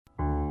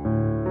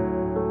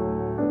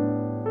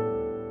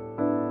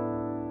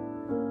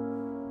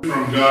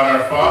from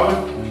God our Father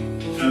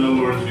and the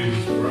Lord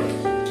Jesus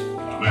Christ.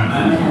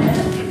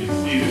 Amen. You may be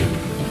seated.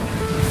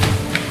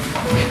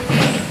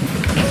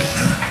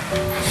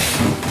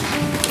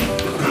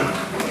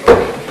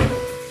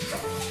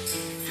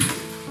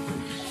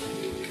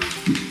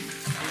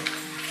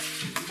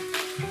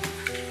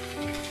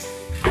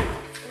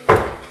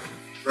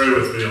 Pray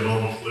with me a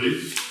moment,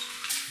 please.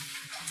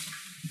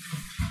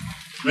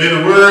 May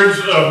the words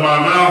of my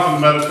mouth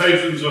and the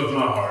meditations of my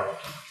heart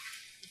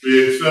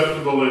be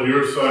acceptable in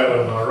your sight,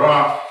 O my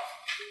rock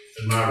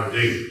and my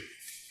redeemer.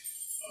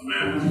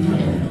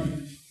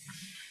 Amen.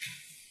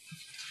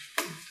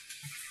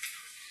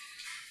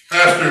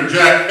 Pastor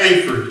Jack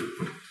Hayford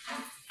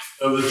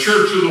of the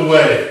Church of the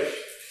Way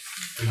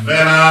in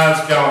Van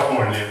Nuys,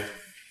 California,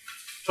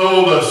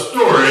 told a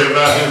story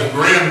about his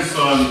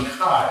grandson,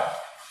 Kyle.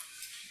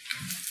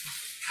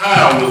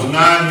 Kyle was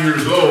 9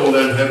 years old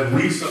and had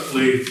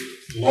recently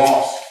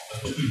lost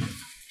a tooth.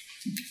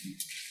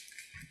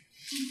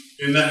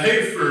 In the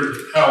Hayford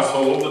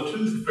household, the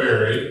tooth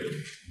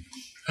fairy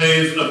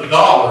pays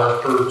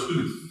 $1 per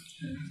tooth.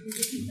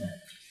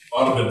 A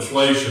lot of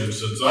inflation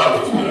since I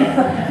was there.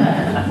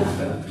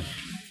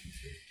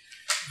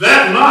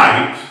 That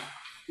night,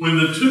 when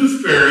the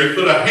tooth fairy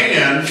put a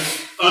hand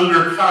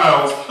under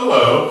Kyle's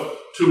pillow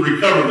to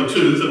recover the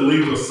tooth and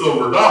leave a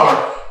silver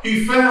dollar,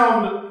 he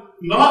found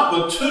not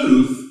the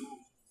tooth,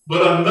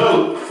 but a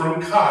note from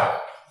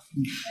Kyle.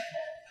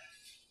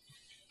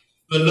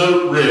 The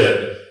note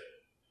read,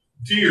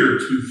 "Dear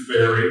Tooth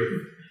Fairy,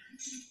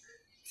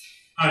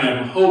 I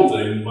am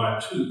holding my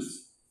tooth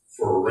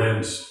for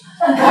ransom.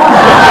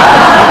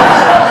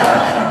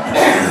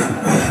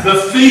 The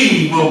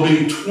fee will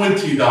be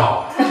 $20.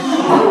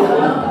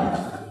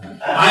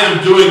 I am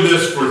doing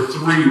this for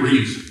 3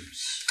 reasons.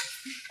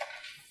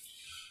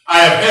 I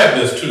have had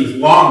this tooth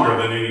longer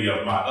than any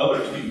of my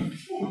other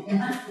teeth,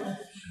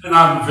 and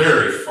I'm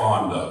very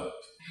fond of it.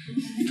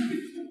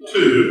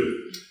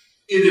 2,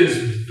 it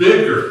is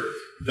bigger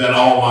than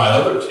all my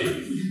other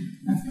teeth.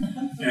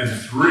 And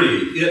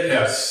 3, it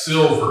has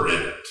silver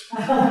in it."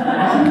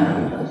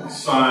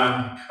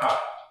 Signed,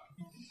 Kyle.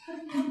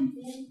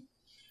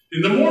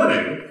 In the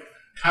morning,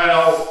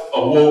 Kyle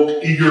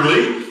awoke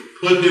eagerly,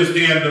 put his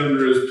hand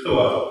under his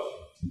pillow,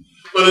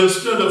 but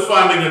instead of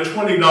finding a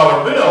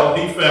 $20 bill,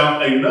 he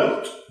found a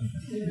note.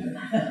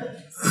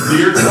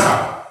 "Dear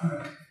Kyle,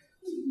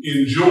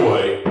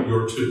 enjoy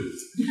your tooth."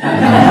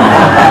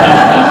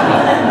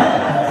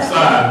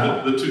 Signed,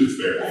 the Tooth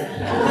Fairy.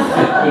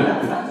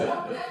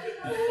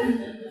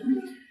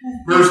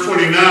 Verse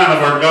 29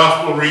 of our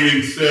gospel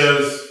reading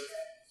says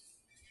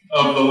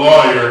of the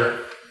lawyer,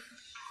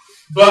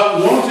 "But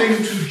wanting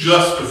to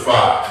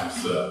justify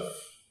himself,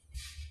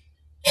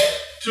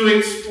 to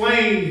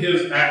explain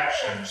his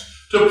actions,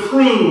 to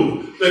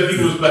prove that he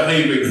was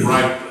behaving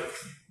rightly."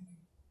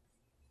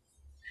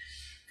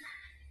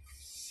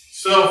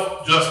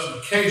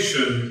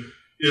 Self-justification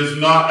is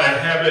not a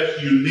habit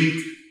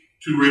unique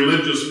to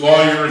religious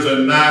lawyers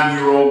and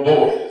 9-year-old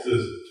boys,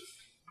 is it?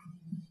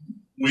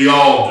 We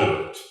all do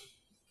it.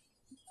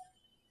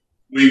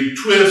 We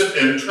twist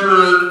and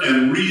turn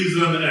and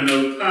reason and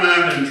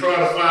opine and try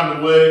to find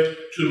a way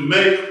to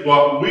make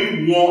what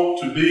we want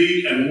to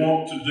be and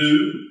want to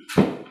do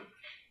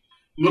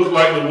look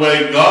like the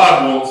way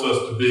God wants us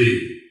to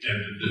be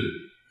and to do.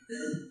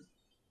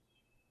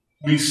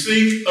 We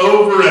seek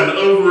over and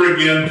over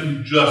again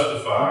to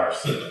justify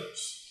ourselves.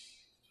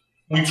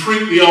 We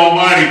treat the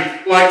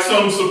Almighty like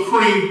some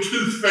supreme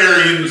tooth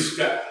fairy in the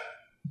sky.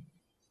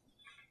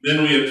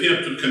 Then we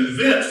attempt to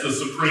convince the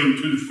supreme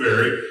tooth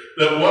fairy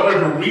that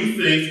whatever we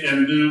think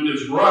and do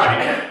is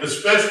right,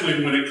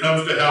 especially when it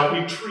comes to how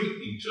we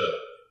treat each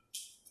other.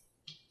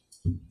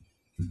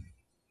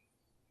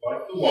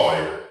 Like the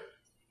lawyer,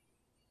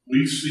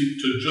 we seek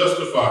to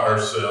justify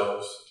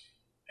ourselves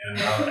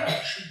and our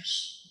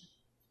actions.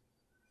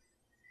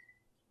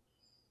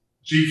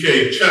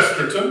 G.K.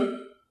 Chesterton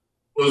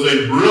was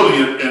a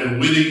brilliant and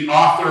witty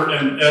author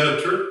and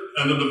editor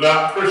and a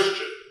devout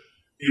Christian.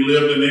 He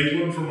lived in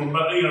England from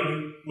about,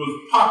 was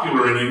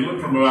popular in England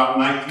from about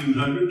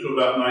 1900 to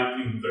about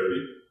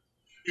 1930.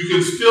 You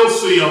can still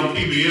see on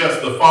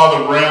PBS the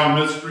Father Brown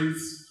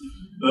Mysteries.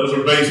 Those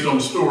are based on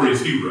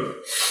stories he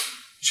wrote.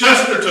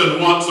 Chesterton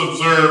once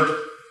observed,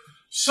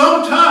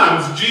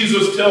 "Sometimes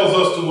Jesus tells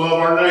us to love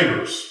our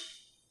neighbors.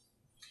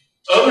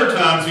 Other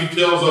times he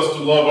tells us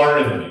to love our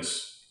enemies.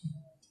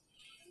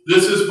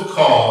 This is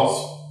because,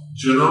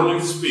 generally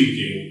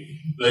speaking,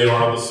 they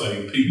are the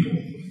same people."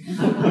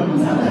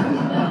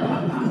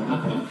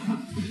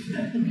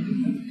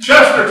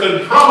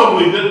 Chesterton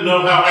probably didn't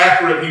know how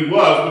accurate he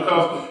was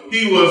because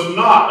he was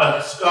not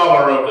a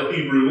scholar of the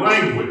Hebrew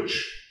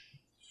language.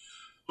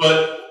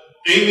 But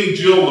Amy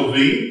Jill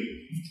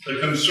Levine, a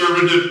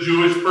conservative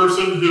Jewish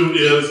person who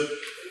is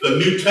the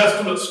New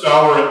Testament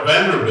scholar at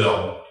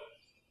Vanderbilt,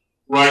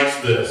 writes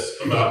this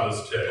about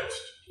this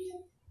text.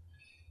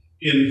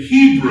 In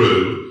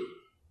Hebrew,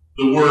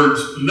 the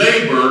words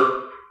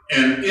neighbor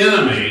and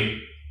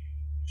enemy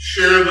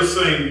share the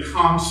same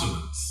consonants.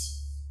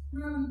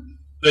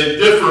 They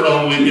differ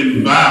only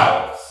in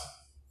vowels,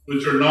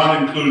 which are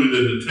not included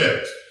in the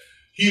text.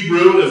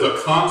 Hebrew is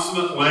a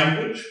consonant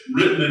language,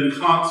 written in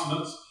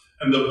consonants,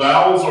 and the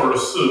vowels are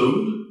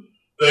assumed.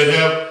 They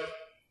have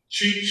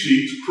cheat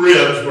sheets,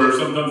 cribs, where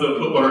sometimes they'll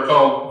put what are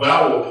called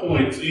vowel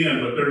points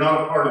in, but they're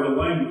not a part of the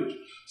language.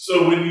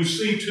 So when you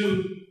see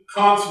two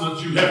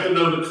consonants, you have to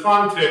know the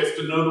context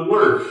to know the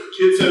word.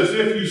 It's as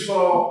if you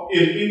saw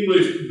in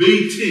English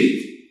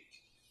BT.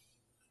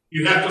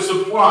 You have to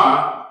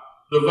supply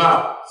the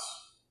vowels.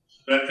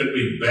 That could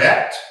be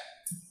bat,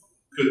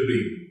 could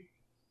be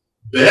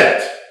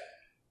bet,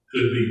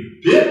 could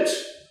be bit,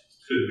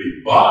 could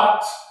be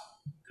bot,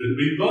 could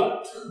be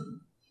but.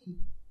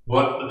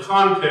 What the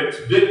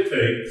context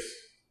dictates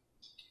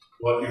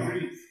what you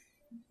read.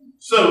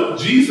 So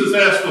Jesus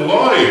asked the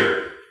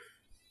lawyer,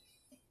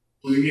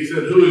 when he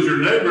said, "Who is your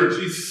neighbor?"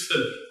 Jesus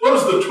said, "What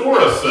does the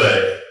Torah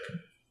say?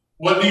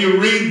 What do you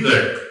read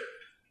there?"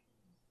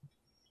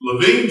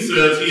 Levine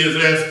says he is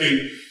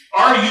asking,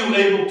 are you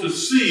able to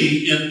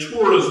see in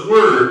Torah's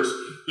words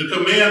the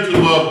command to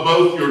love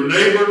both your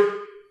neighbor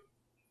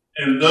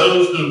and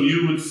those whom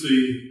you would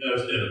see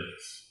as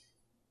enemies?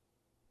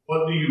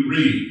 What do you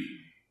read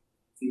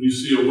when you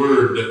see a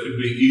word that could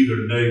be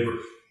either neighbor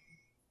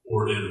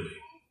or enemy?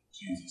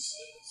 Jesus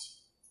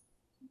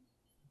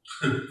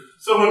says.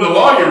 So when the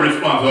lawyer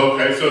responds,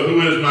 okay, so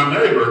who is my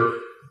neighbor?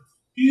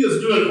 He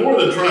is doing more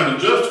than trying to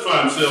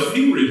justify himself.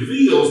 He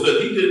reveals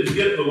that he didn't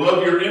get the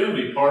love your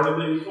enemy part of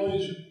the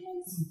equation.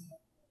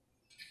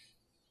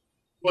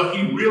 What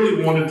he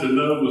really wanted to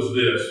know was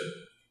this.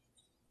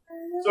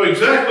 So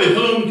exactly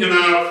whom can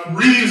I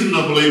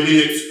reasonably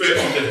be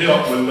expected to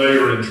help when they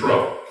are in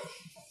trouble?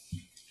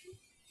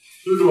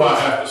 Who do I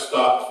have to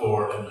stop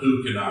for and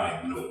who can I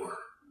ignore?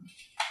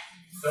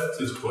 That's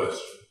his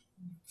question.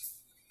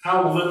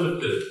 How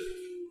limited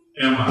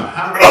am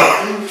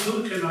I?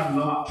 Who can I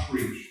not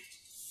preach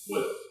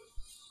with?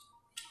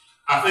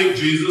 I think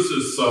Jesus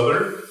is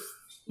Southern.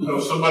 You know,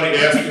 somebody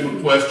asked him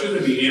a question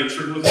and he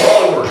answered with a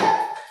story.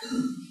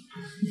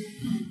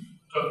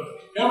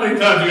 How many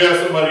times do you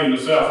ask somebody in the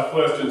South a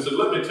question and said,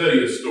 "Let me tell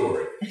you a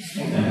story"?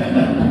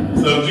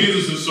 So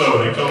Jesus is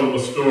Southern. He told him a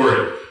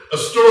story. A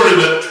story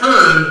that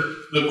turned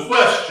the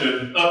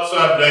question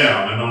upside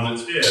down and on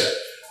its head.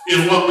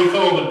 In what we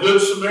call the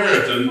Good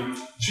Samaritan,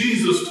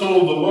 Jesus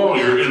told the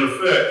lawyer, in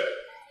effect,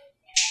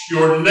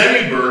 your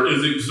neighbor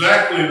is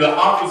exactly the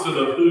opposite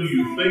of who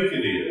you think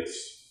it is.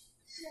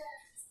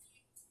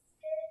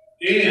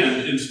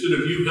 And instead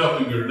of you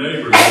helping your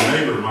neighbor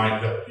might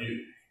help you.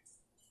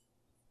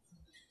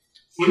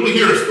 When we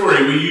hear a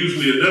story, we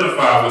usually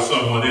identify with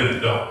someone in it,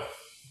 don't we?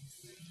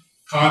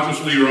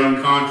 Consciously or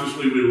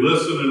unconsciously, we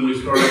listen and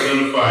we start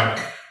identifying.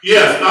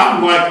 Yes,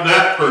 I'm like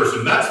that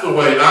person. That's the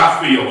way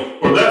I feel.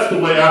 Or that's the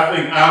way I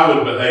think I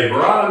would behave.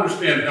 Or I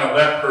understand how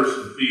that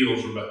person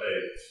feels or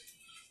behaves.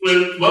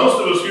 When most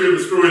of us hear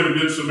the story of the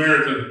Good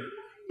Samaritan,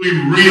 we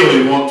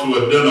really want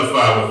to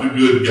identify with the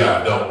good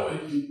guy, don't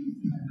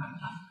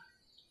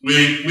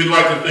we? We'd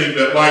like to think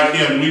that, like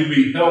him, we'd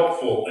be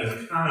helpful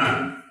and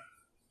kind.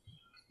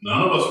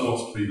 None of us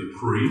wants to be the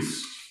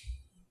priest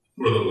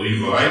or the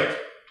Levite,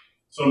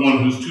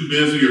 someone who's too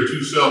busy or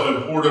too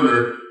self-important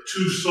or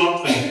too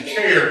something to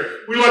care.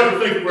 We like to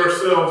think of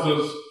ourselves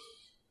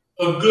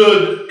as a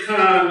good,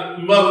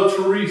 kind Mother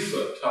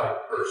Teresa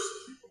type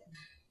person,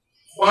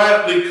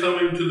 quietly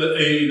coming to the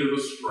aid of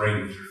a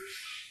stranger.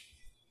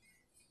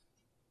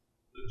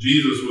 But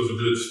Jesus was a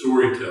good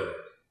storyteller.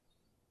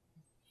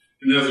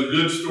 And as a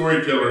good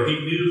storyteller, he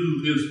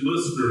knew who his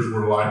listeners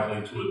were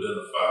likely to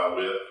identify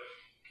with.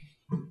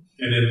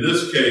 And in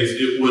this case,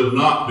 it would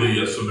not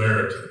be a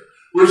Samaritan.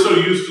 We're so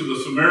used to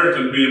the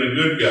Samaritan being a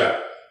good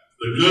guy.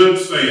 The Good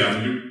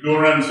Sam. You go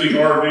around and see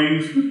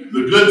RVs.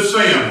 The Good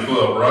Sam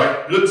Club,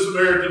 right? Good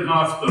Samaritan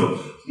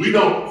Hospital. We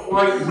don't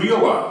quite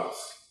realize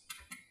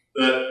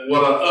that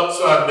what an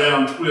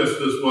upside-down twist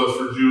this was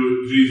for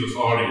Jesus'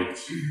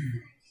 audience.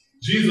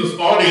 Jesus'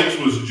 audience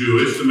was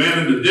Jewish. The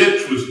man in the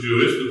ditch was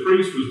Jewish. The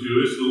priest was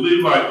Jewish. The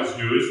Levite was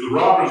Jewish. The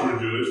robbers were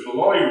Jewish. The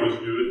lawyer was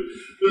Jewish.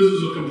 This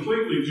is a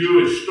completely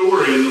Jewish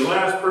story, and the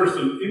last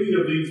person any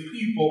of these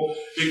people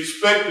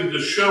expected to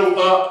show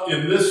up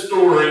in this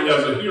story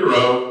as a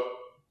hero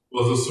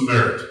was a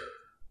Samaritan.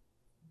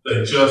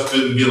 They just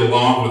didn't get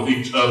along with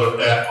each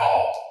other at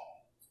all.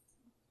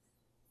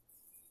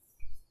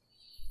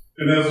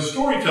 And as a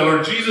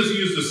storyteller, Jesus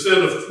used a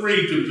set of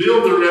three to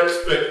build their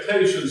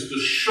expectations, to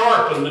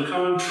sharpen the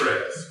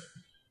contrast.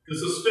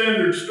 It's a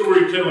standard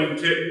storytelling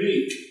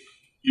technique.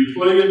 You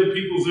play into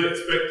people's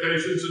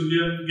expectations and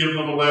then give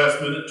them a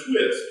last-minute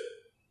twist.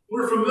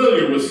 We're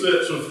familiar with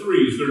sets of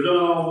threes. They're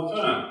done all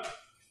the time.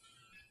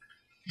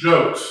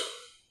 Jokes.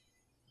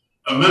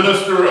 A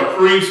minister, a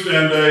priest,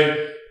 and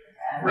a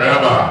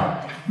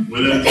rabbi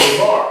went into a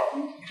bar.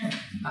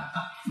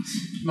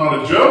 It's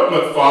not a joke,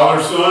 but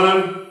Father, Son,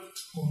 and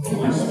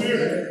Holy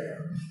Spirit.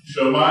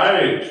 Show my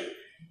age.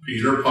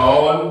 Peter,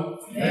 Paul,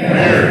 and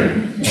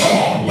Mary.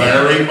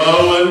 Larry,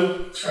 Moe,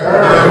 and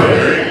Charlie.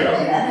 There you go.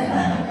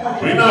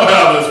 We know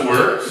how this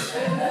works.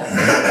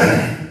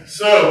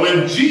 So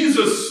when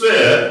Jesus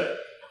said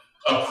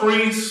a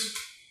priest,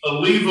 a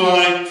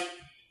Levite,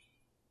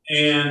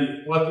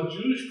 and what the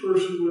Jewish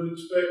person would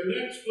expect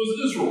next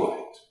was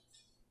Israelite.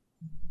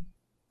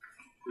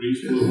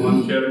 Priest was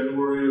one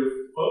category of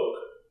folk,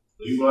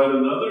 Levite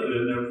another,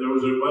 and there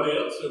was everybody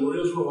else that were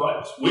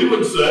Israelites. We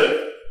would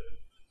say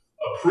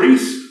a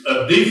priest,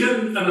 a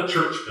deacon, and a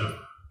church member.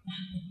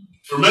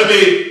 Or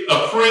maybe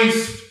a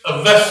priest,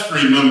 a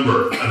vestry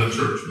member, and a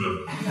church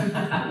member.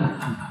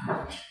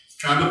 It's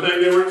the kind of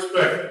thing they were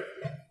expecting.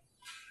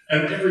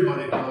 And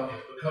everybody loved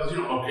it because,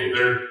 okay,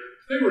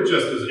 they were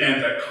just as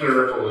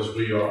anti-clerical as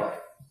we are.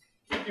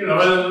 At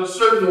a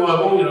certain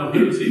level,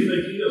 who does he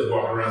think he is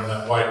walking around in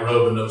that white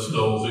robe and those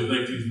stoles? He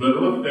thinks he's better.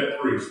 Look at that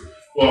priest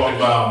walking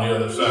by on the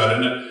other side.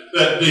 And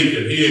that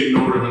deacon, he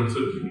ignored him and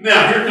said,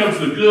 now here comes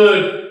the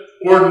good,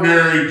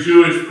 ordinary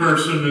Jewish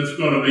person that's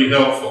going to be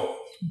helpful.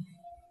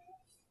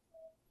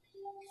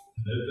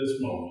 And at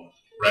this moment,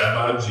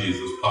 Rabbi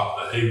Jesus popped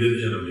the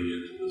hated enemy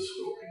into the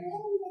story.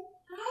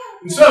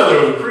 And so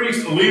there was a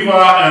priest, a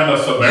Levite, and a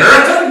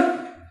Samaritan.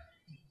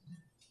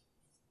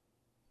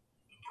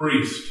 A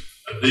priest,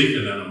 a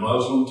deacon, and a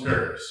Muslim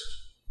terrorist.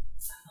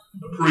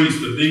 A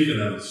priest, a deacon,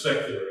 and a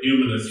secular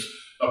humanist.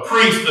 A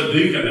priest, a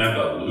deacon, and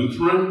a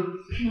Lutheran.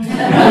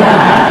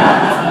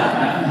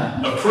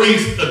 A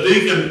priest, a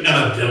deacon, and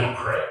a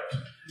Democrat.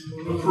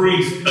 A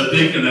priest, a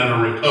deacon, and a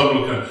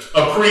Republican.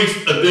 A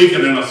priest, a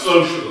deacon, and a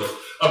socialist.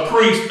 A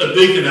priest, a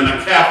deacon, and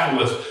a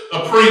capitalist.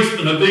 A priest,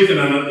 and a deacon,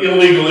 and an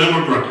illegal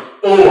immigrant.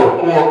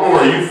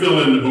 Or, you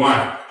fill in the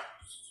blank.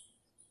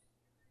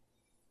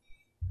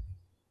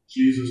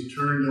 Jesus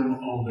turned them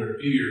on their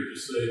ear to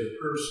say the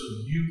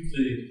person you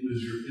think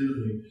is your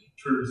enemy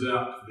turns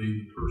out to be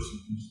the person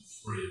who's a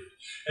friend.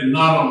 And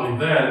not only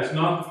that, it's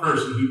not the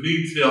person who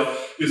needs help,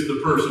 it's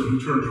the person who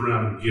turns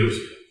around and gives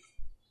help.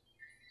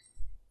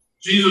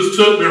 Jesus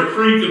took their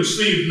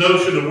preconceived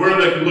notion of where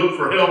they could look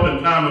for help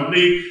in time of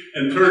need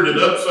and turned it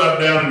upside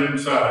down and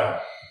inside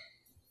out.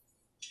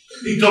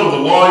 He told the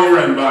lawyer,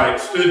 and by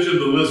extension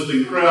the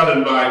listening crowd,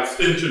 and by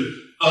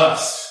extension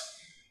us,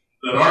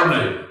 that our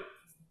neighbor,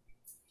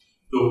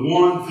 the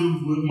one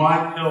who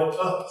might help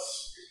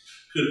us,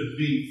 could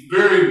be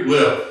very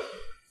well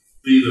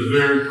be the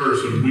very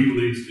person we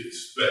least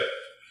expect.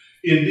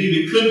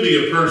 Indeed, it could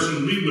be a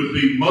person we would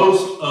be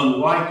most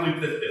unlikely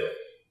to help,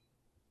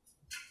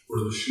 or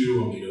the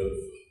shoe on the other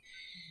foot.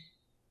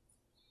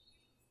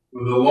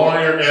 When the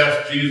lawyer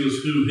asked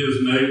Jesus who his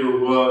neighbor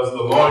was,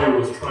 the lawyer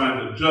was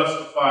trying to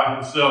justify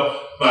himself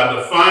by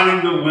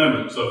defining the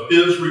limits of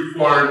his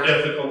required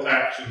ethical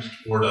actions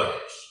toward others.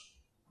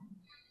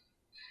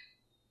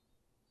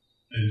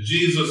 And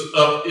Jesus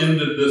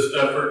upended this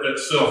effort at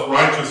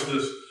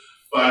self-righteousness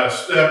by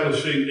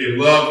establishing a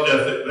love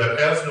ethic that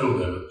has no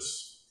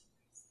limits,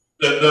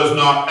 that does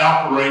not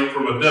operate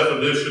from a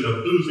definition of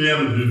who's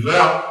in and who's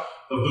out,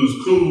 of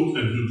who's cool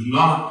and who's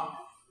not,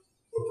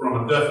 but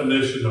from a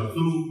definition of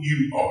who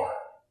you are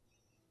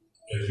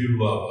as you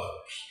love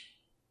others.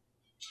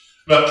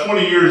 About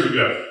 20 years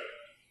ago,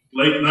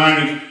 late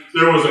 90s,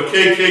 there was a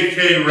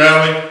KKK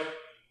rally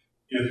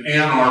in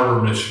Ann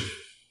Arbor, Michigan.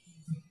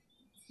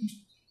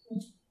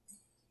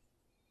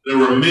 There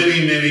were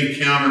many, many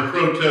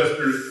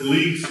counter-protesters.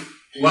 Police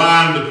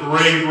lined the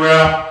parade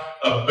route.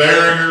 A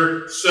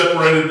barrier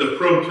separated the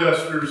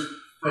protesters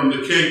from the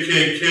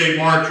KKK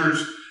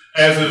marchers.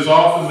 As is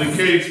often the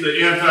case, the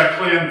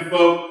anti-Klan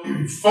folk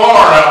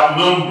far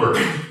outnumbered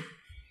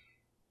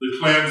the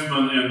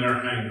Klansmen and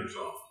their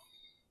hangers-on.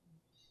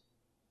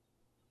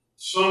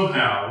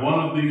 Somehow, one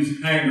of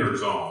these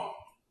hangers-on,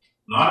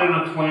 not in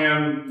a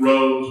Klan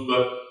robes,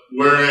 but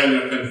wearing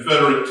a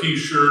Confederate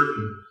t-shirt,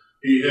 and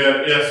he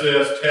had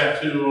SS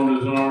tattoo on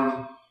his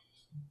arm,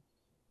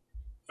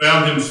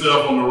 found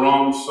himself on the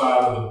wrong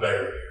side of the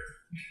barrier.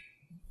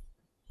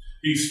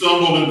 He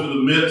stumbled into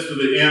the midst of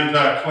the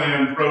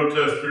anti-Klan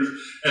protesters,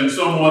 and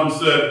someone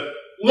said,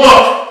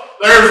 "Look,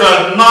 there's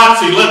a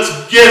Nazi,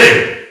 let's get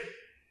him."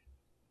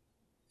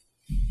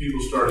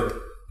 People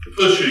started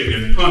pushing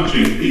and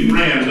punching. He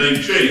ran,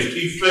 they chased,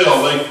 he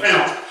fell, they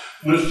pounced.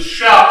 With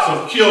shouts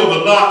of "kill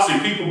the Nazi,"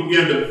 people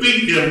began to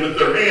beat him with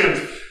their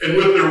hands and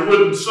with their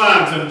wooden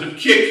signs and to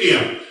kick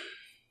him.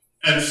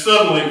 And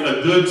suddenly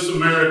a good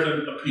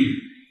Samaritan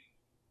appeared.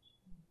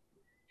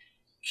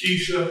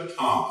 Keisha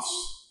Thomas,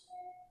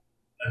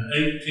 an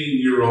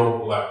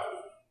 18-year-old black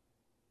woman,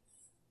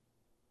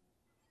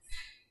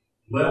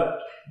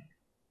 leapt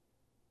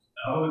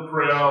out of the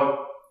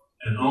crowd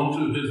and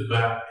onto his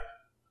back,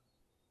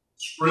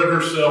 spread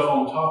herself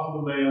on top of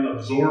the man,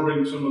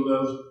 absorbing some of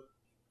those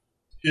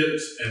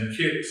hits and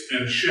kicks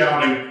and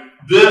shouting,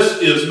 "This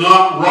is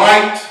not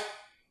right.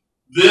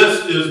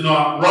 This is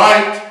not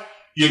right.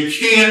 You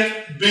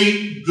can't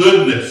beat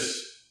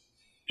goodness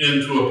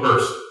into a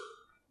person."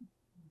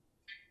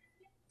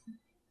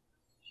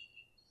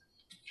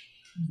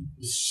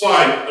 The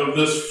sight of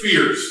this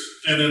fierce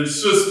and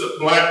insistent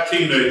black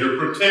teenager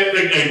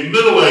protecting a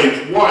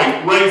middle-aged,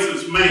 white,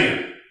 racist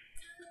man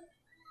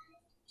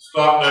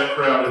stopped that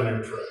crowd in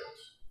their tracks.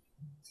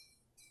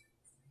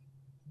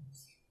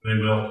 They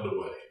melted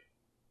away.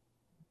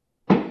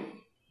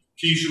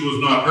 Keisha was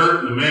not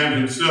hurt, and the man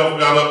himself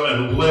got up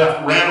and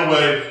ran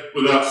away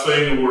without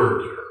saying a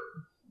word to her.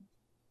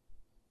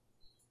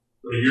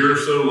 But a year or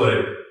so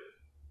later,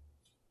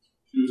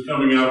 she was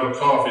coming out of a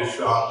coffee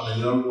shop,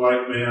 and a young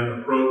white man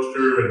approached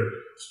her and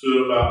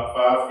stood about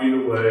 5 feet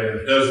away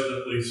and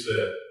hesitantly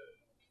said,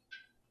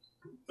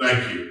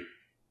 "Thank you.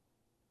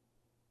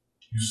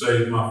 You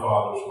saved my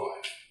father's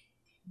life."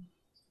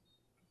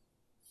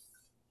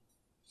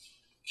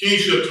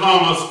 Keisha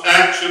Thomas'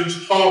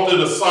 actions halted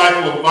a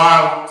cycle of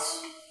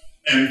violence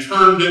and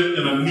turned it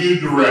in a new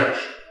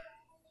direction,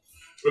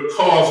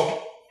 because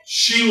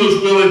she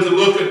was willing to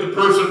look at the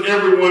person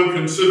everyone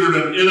considered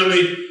an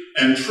enemy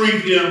and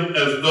treat him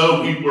as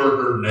though he were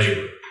her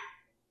neighbor.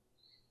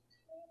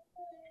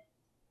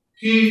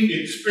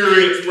 He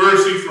experienced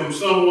mercy from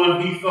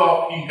someone he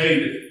thought he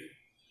hated,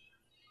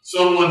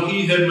 someone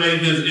he had made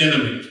his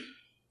enemy,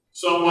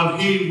 someone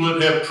he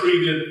would have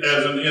treated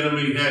as an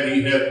enemy had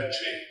he had the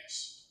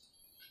chance.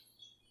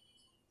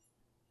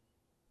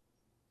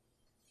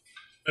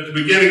 At the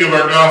beginning of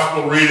our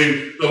gospel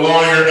reading, the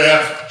lawyer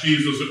asked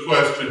Jesus a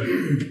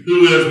question,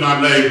 "Who is my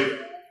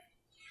neighbor?"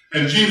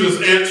 And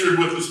Jesus answered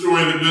with the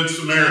story of the Good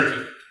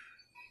Samaritan.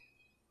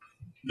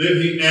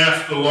 Then he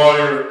asked the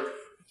lawyer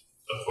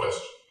a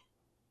question.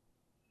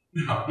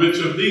 Now, which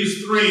of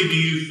these three do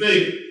you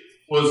think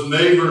was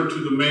neighbor to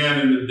the man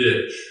in the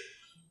ditch?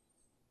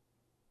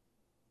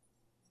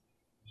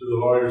 To the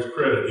lawyer's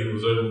credit, he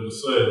was able to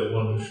say the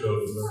one who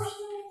showed mercy.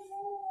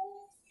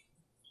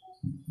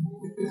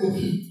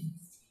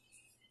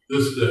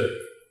 This day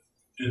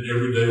and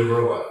every day of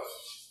our lives,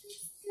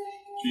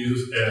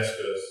 Jesus asked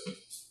us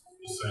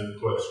the same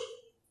question.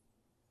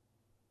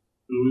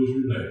 Who is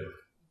your neighbor?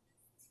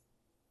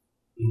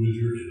 Who is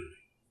your enemy?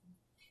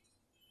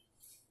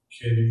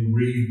 Can you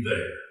read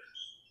there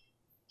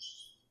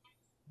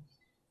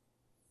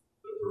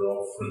that we're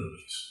all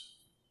friendlies?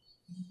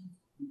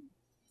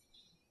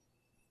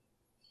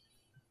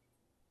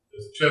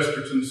 As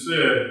Chesterton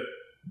said,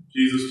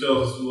 Jesus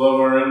tells us to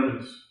love our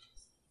enemies.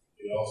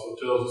 He also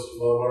tells us to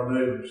love our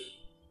neighbors.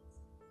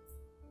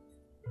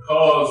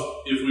 Because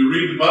if we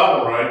read the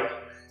Bible right,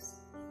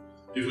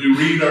 if we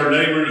read our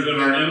neighbors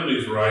and our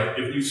enemies right,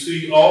 if we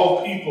see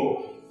all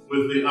people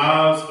with the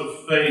eyes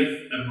of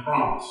faith and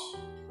promise,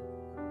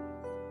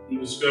 we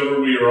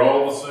discover we are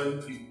all the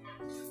same people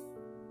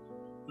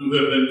who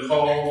have been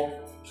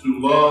called to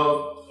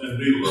love and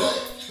be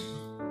loved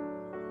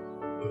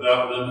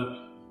without limit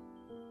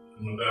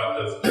and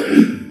without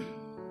hesitation.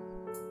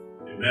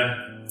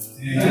 Amen.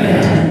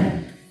 Amen.